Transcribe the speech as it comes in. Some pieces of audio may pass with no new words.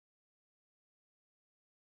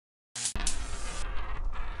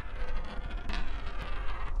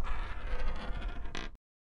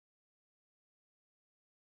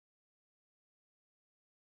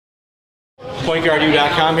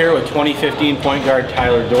PointGuardU.com here with 2015 point guard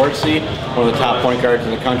Tyler Dorsey, one of the top point guards in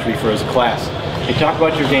the country for his class. Hey, talk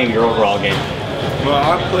about your game, your overall game. Well,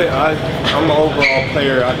 I'm an overall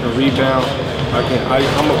player. I can rebound.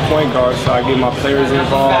 I'm a point guard, so I get my players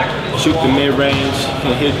involved, shoot the mid-range,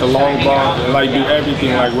 can hit the long ball, and do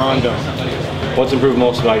everything like Rondo. What's improved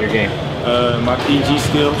most about your game? My PG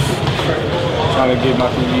skills. Trying to get my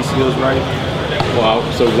PG skills right. Wow,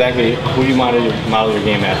 so exactly, who do you model your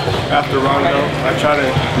game after? After Rondo, I try to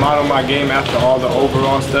model my game after all the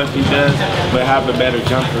overall stuff he does, but have a better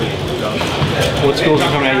jumper. So. What schools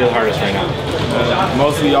are coming at you the hardest right now?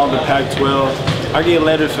 Mostly all the Pac-12. I get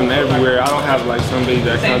letters from everywhere. I don't have somebody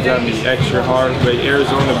that comes at me extra hard, but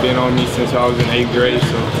Arizona been on me since I was in 8th grade,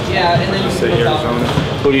 so I just say Arizona.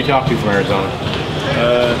 Who do you talk to from Arizona?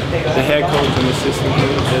 The head coach and assistant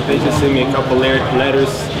coach. They just send me a couple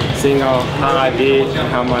letters seeing how I did and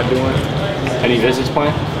how am I doing. Any visits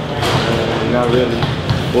planned? Not really.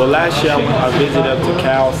 Well, last year I visited up to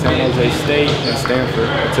Cal, San Jose State, and Stanford.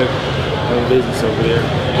 I took visits over there.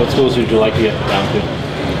 What schools would you like to get down to?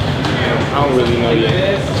 I don't really know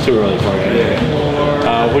yet. It's too early for you.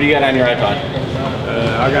 Yeah. What do you got on your iPod?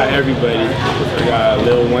 I got everybody. I got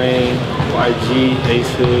Lil Wayne, YG,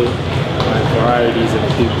 Ace Hood, varieties of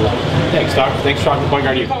people. Thanks for talking to Point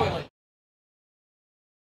Guard U.